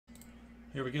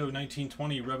Here we go,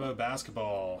 1920 Reba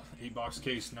Basketball, 8-box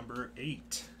case number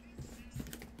 8.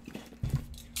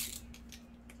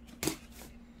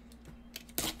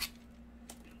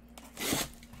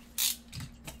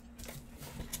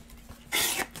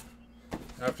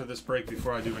 After this break,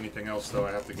 before I do anything else, though,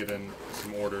 I have to get in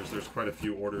some orders. There's quite a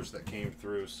few orders that came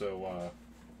through, so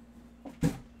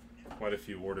quite a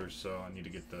few orders, so I need to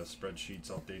get the spreadsheets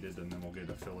updated, and then we'll get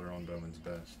a filler on Bowman's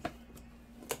Best.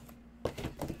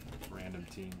 Random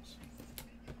teams.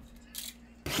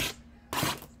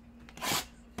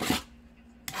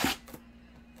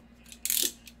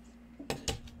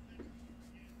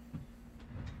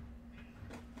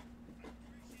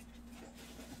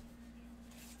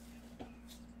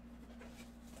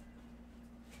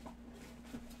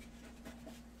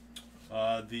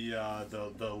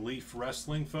 The Leaf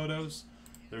wrestling photos,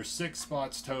 there's 6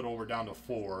 spots total. We're down to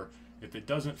 4. If it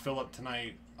doesn't fill up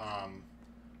tonight, I'm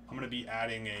going to be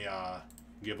adding a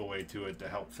giveaway to it to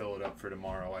help fill it up for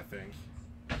tomorrow, I think.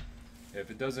 If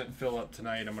it doesn't fill up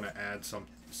tonight, I'm going to add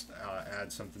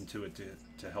something to it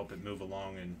to help it move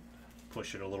along and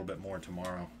push it a little bit more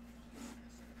tomorrow.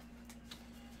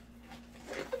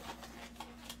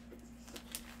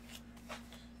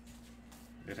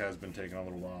 It has been taking a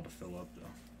little while to fill up, though.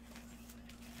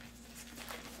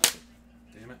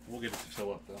 Damn it, we'll get it to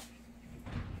fill up, though.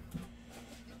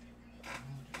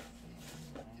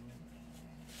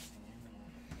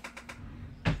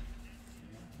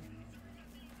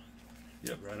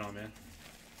 Yep, right on, man.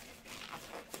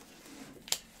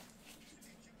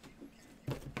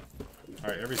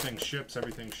 Alright, everything ships,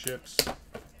 everything ships.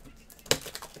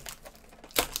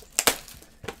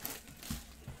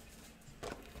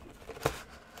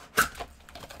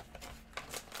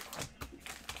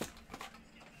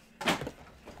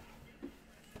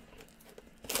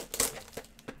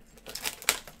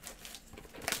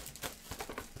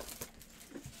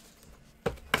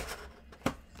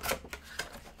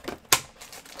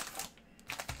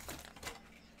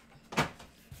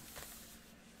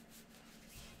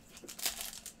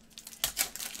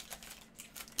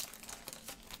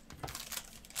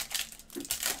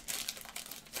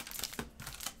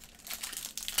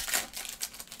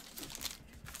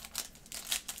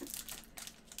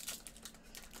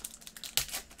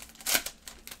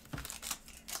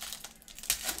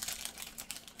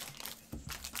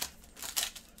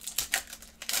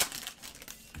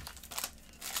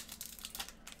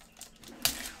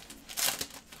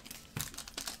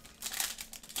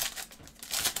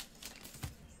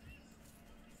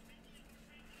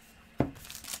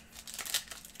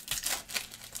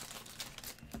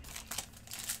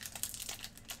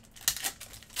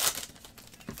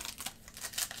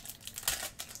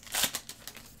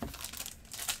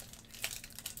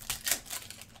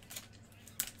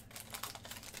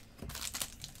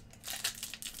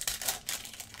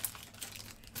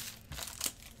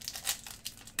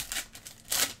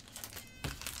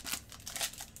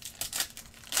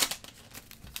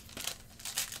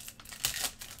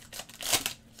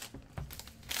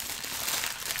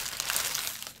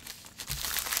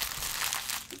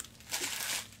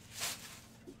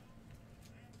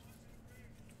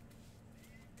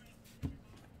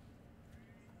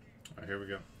 Here we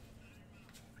go.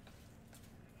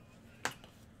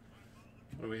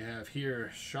 What do we have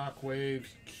here? Shockwave,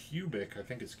 Cubic. I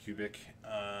think it's Cubic.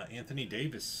 Anthony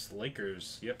Davis,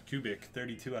 Lakers. Yep, Cubic.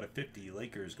 32 out of 50.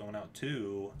 Lakers going out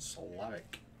to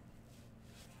Slavic.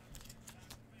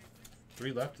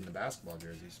 3 left in the basketball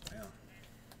jerseys. Man.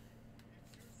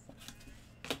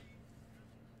 I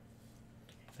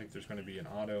think there's going to be an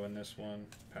auto in this one.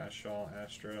 Pascal,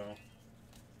 Astro.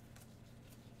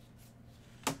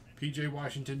 PJ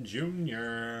Washington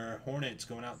Jr. Hornets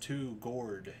going out to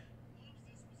Gord.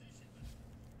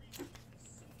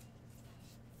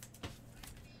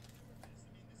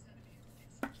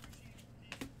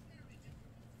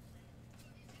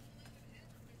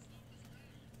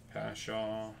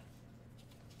 Pascal.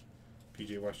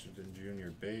 PJ Washington Jr.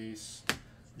 base.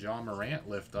 John Morant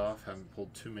liftoff. Haven't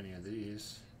pulled too many of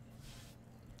these.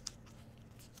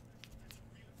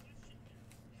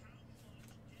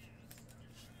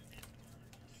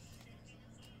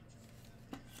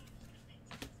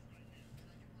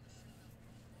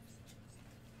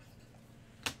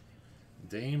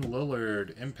 Dame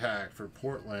Lillard, impact for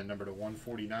Portland, number to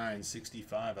 149,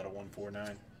 65 out of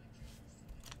 149.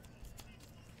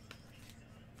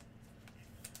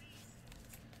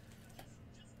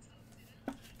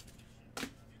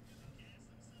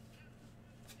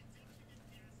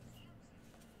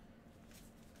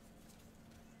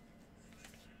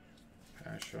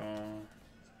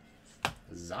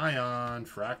 Zion,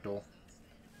 Fractal.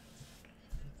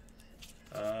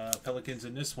 Pelicans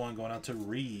in this one, going out to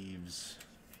Reeves.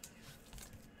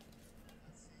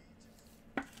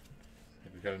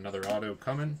 We got another auto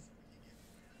coming.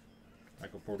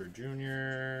 Michael Porter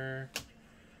Jr.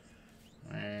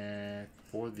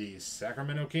 For the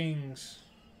Sacramento Kings.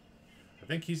 I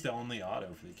think he's the only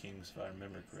auto for the Kings, if I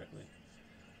remember correctly.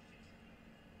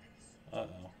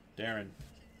 Uh-oh. Darren.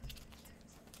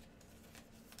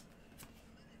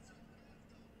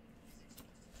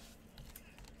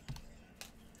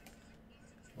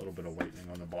 A little bit of whitening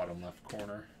on the bottom left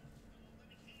corner.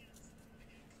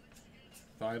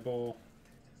 Thibault.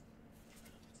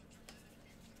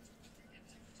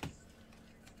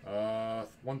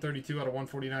 132 out of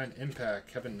 149 impact.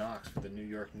 Kevin Knox for the New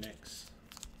York Knicks.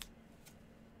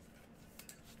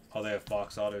 Oh, they have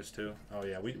Fox autos too? Oh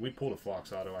yeah, we pulled a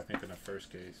Fox auto, I think, in the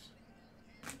first case.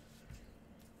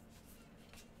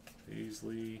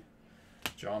 Beasley.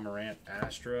 John Morant,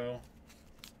 Astro.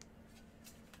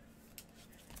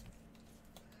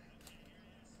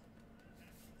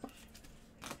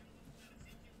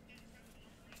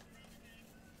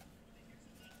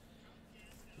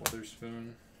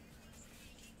 Witherspoon.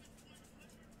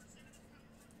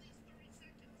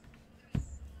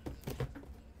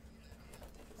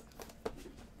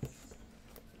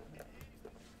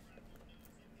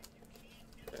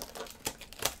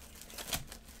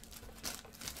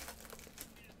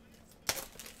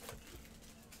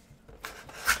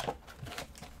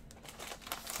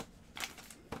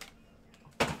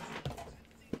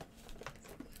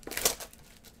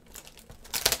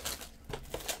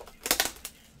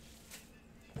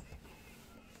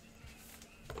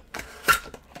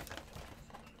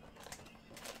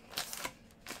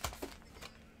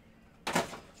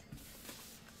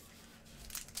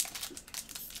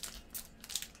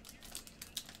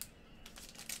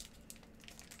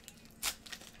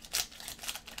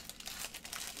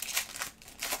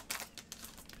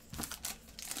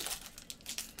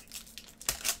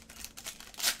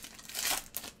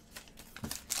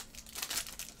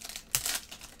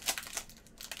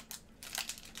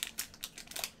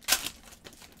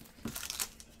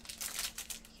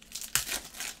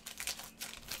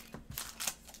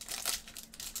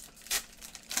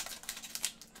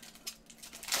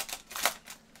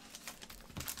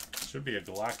 Should be a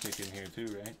Galactic in here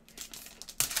too, right?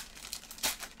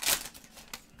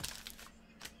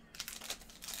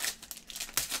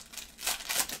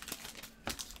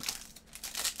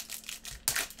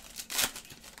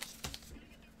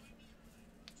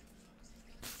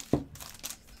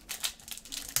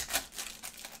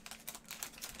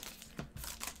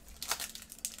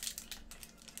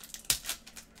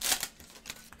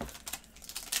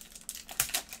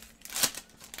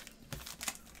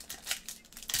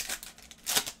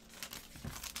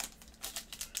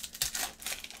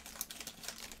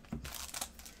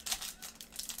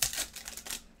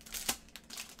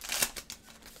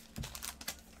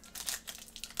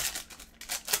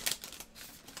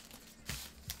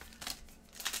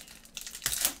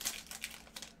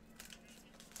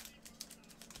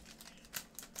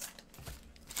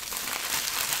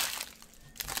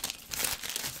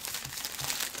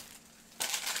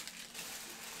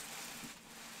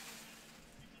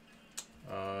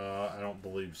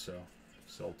 Believe so.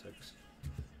 Celtics.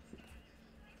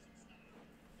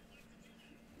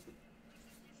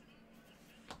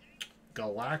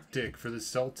 Galactic for the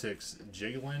Celtics.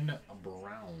 Jaylen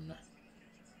Brown.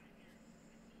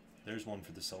 There's one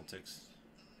for the Celtics.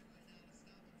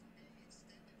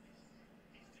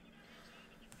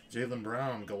 Jaylen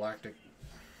Brown, Galactic.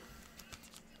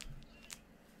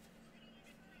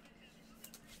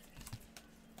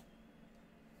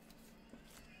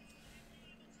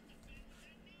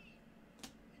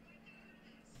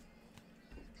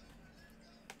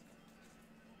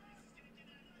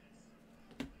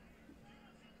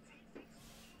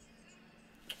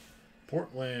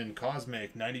 Portland,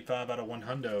 Cosmic, 95 out of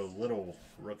 100, Little,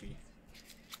 rookie.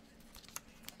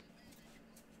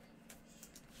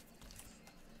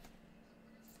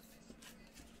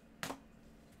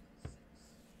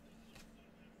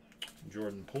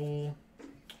 Jordan Poole,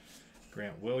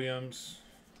 Grant Williams,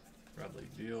 Bradley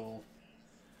Beal,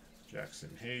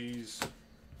 Jackson Hayes,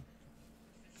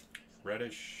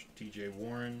 Reddish, TJ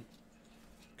Warren,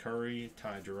 Curry,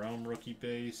 Ty Jerome, rookie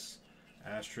base,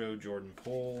 Astro, Jordan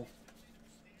Poole,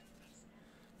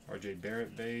 RJ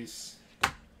Barrett base.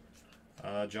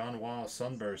 John Wall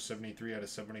Sunburst 73 out of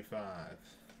 75.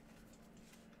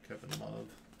 Kevin Love.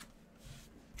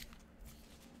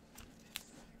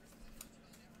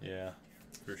 Yeah,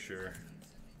 for sure.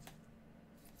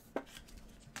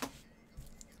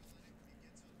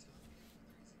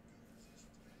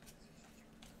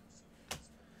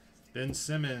 Ben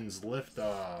Simmons,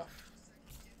 liftoff.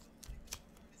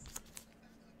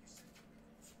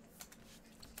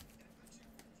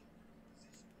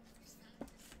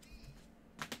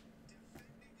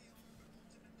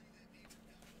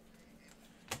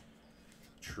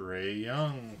 Trae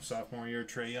Young, sophomore year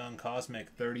Trae Young, Cosmic,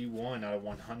 31 out of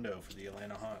 100 for the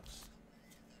Atlanta Hawks.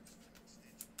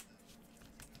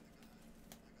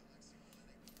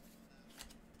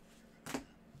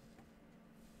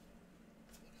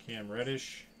 Cam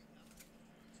Reddish.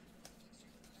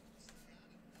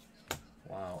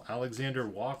 Wow, Alexander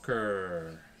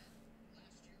Walker.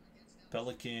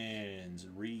 Pelicans,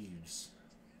 Reeves.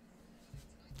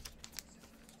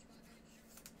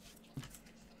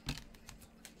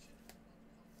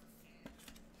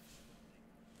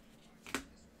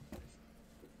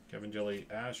 Kevin Jelly,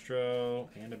 Astro,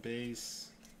 and a base.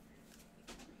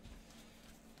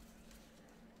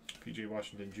 PJ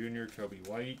Washington Jr., Kobe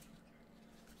White,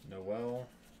 Noel,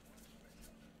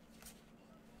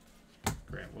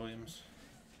 Grant Williams.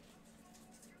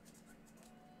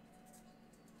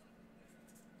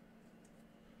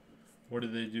 What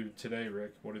did they do today,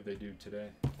 Rick? What did they do today?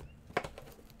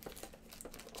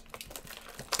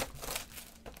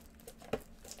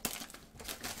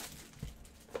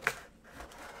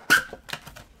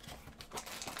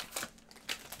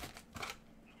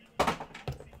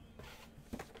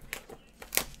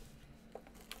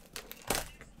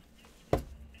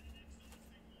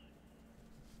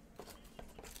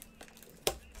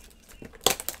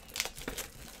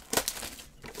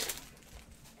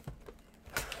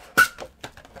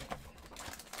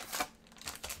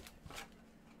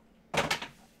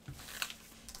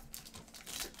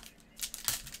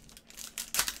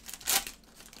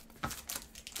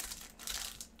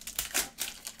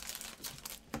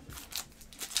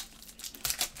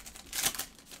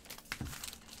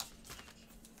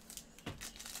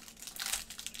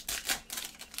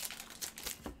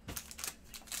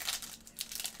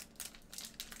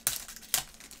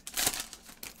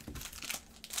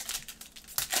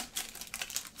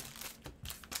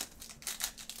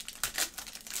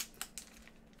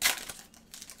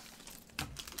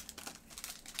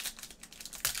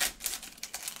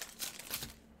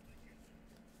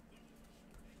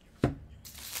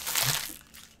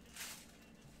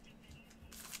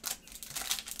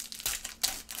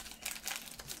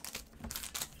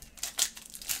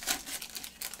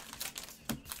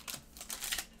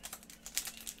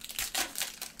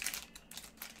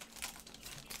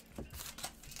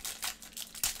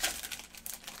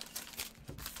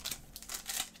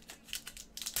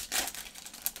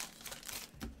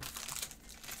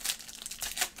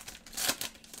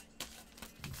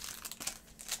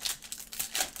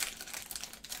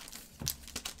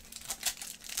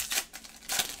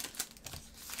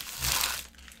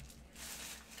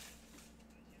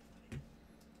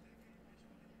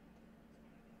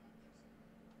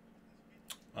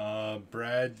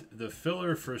 Brad, the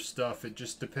filler for stuff, it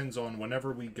just depends on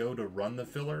whenever we go to run the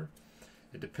filler.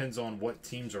 It depends on what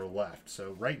teams are left.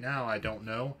 So right now, I don't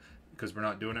know because we're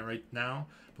not doing it right now.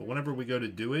 But whenever we go to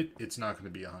do it, it's not going to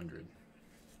be 100.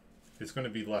 It's going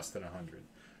to be less than 100.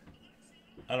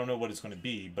 I don't know what it's going to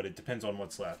be, but it depends on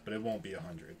what's left. But it won't be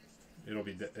 100. It'll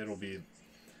be,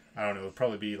 I don't know, it'll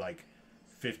probably be like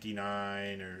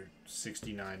 $59 or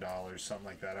 $69, something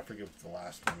like that. I forget what the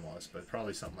last one was, but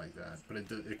probably something like that. But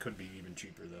it could be even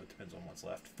cheaper, though. It depends on what's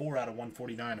left. 4 out of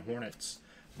 149 Hornets.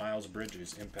 Miles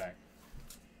Bridges, Impact.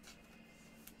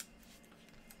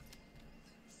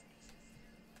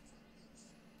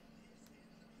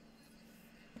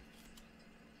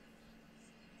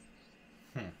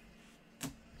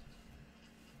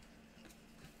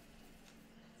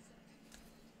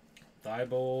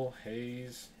 Thibault,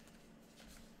 Hayes.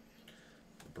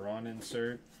 LeBron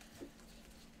insert.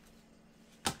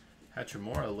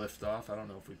 Hachimura lift off. I don't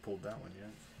know if we pulled that one yet.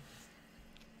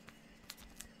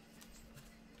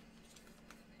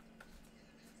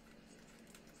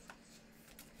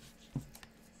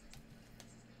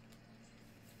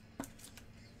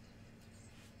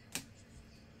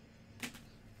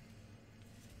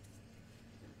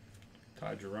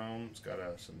 Ty Jerome's got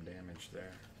some damage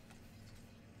there.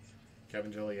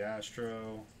 Kevin Jelly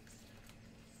Astro.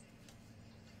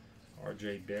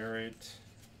 RJ Barrett.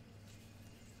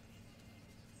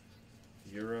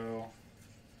 Euro.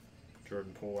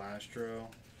 Jordan Poole Astro.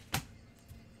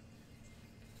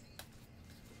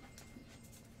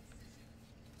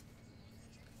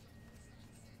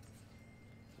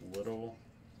 Little.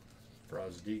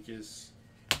 Brazdeikis.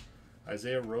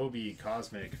 Isaiah Roby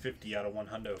Cosmic 50 out of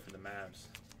 100 for the Mavs.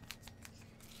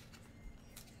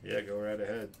 Yeah, go right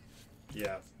ahead.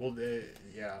 Yeah, well,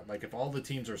 yeah, like if all the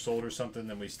teams are sold or something,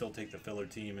 then we still take the filler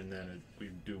team, and then we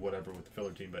do whatever with the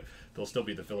filler team. But there'll still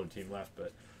be the filler team left.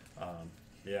 But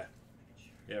yeah,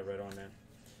 yeah, right on, man.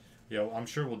 Yeah, well, I'm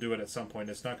sure we'll do it at some point.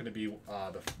 It's not going to be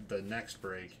the next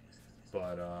break,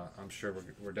 but I'm sure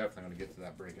we're definitely going to get to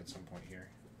that break at some point here.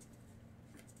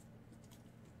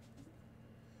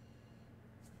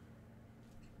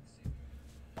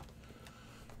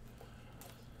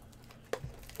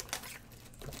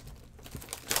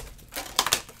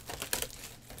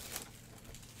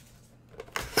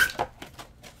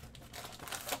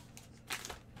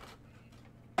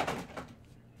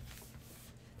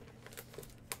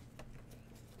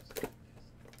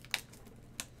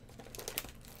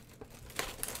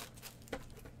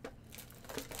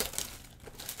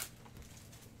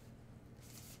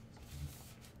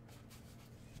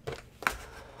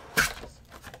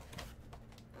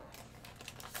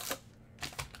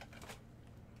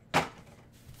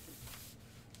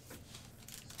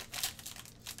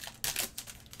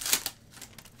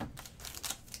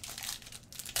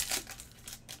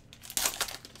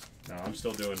 No, I'm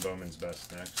still doing Bowman's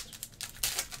Best next.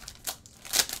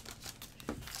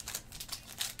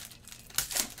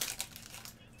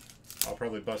 I'll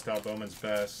probably bust out Bowman's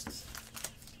Best.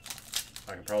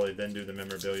 I can probably then do the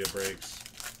memorabilia breaks.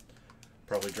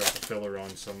 Probably drop a filler on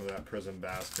some of that Prism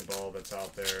basketball that's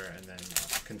out there, and then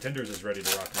Contenders is ready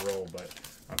to rock and roll, but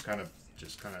I'm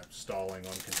just kind of stalling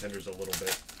on Contenders a little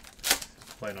bit.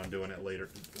 Plan on doing it later,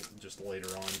 just later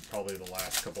on, probably the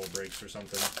last couple of breaks or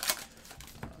something.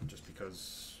 Just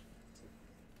because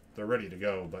they're ready to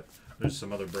go, but there's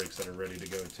some other breaks that are ready to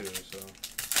go too, so.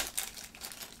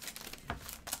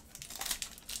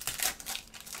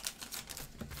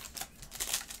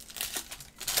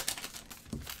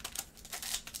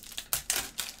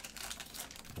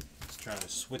 Just trying to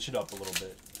switch it up a little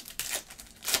bit.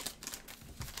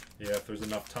 Yeah, if there's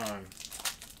enough time.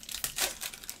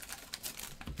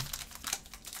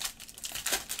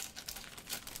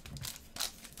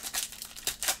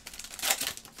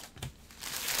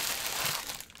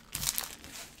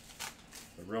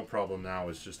 The real problem now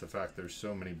is just the fact there's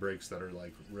so many breaks that are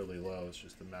like really low. It's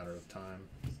just a matter of time.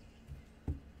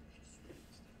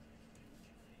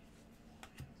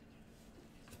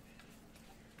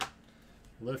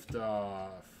 Lift off.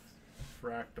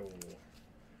 Fractal.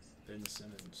 Ben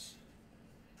Simmons.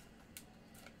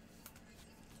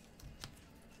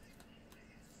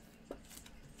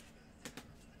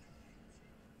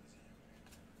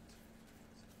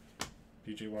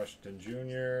 PJ Washington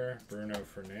Jr. Bruno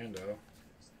Fernando.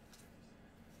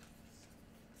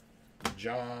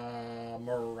 Ja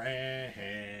Morant,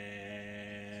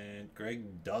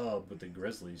 Greg Dubb with the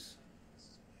Grizzlies.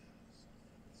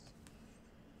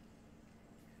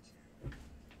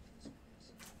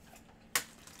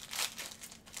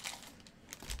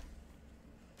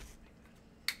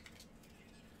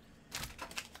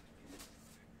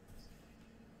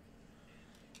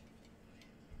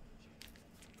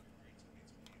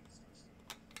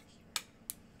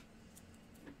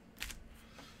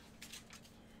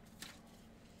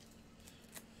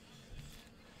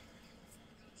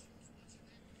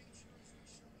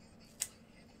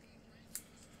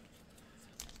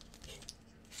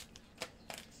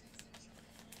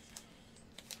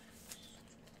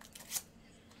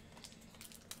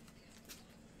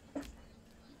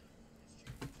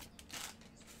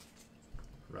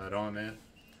 Right on, man.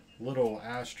 Little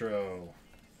Astro.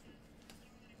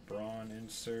 Braun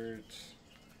insert.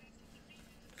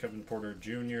 Kevin Porter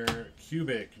Jr.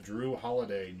 Cubic. Drew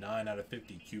Holiday. 9 out of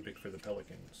 50 Cubic for the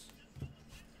Pelicans.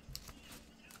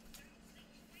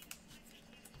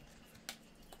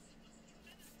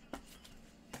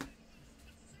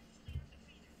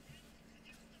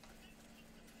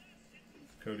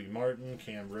 Cody Martin.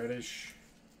 Cam Reddish.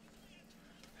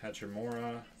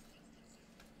 Hachimura.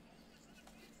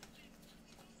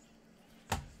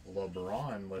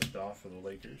 LeBron liftoff for the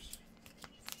Lakers.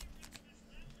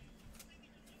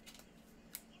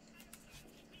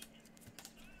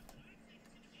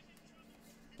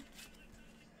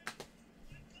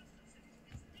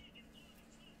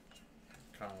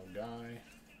 Kyle Guy.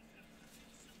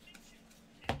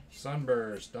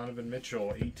 Sunburst, Donovan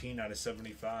Mitchell, 18 out of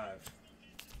 75.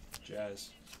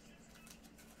 Jazz.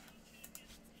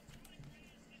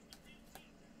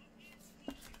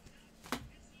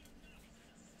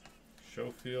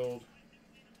 Schofield,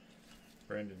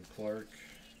 Brandon Clark,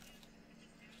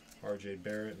 RJ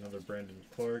Barrett, another Brandon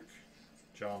Clark,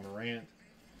 John Morant,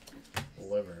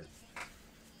 Levert.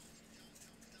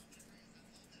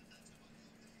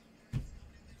 Alright,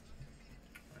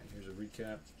 here's a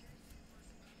recap.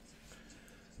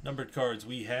 Numbered cards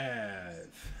we have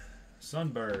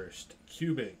Sunburst,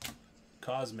 Cubic,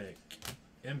 Cosmic,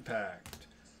 Impact,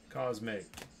 Cosmic,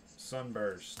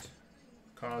 Sunburst,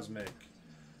 Cosmic,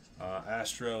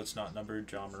 Astro, it's not numbered,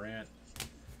 John Morant,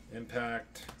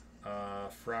 Impact,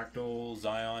 Fractal,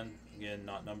 Zion, again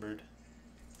not numbered,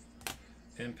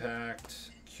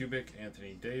 Impact, Cubic,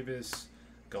 Anthony Davis,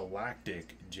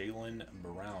 Galactic, Jaylen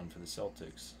Brown for the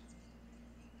Celtics.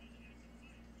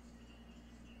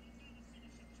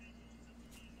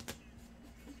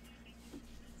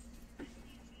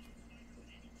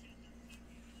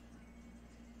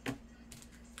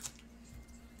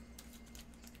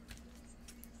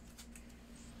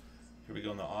 Here we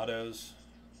go on the autos.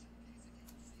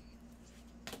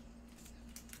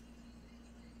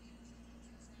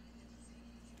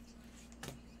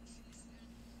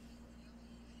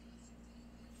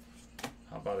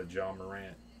 How about a John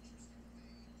Morant?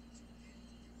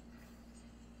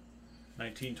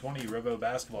 1920 Robo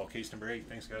Basketball, case number 8.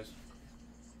 Thanks, guys.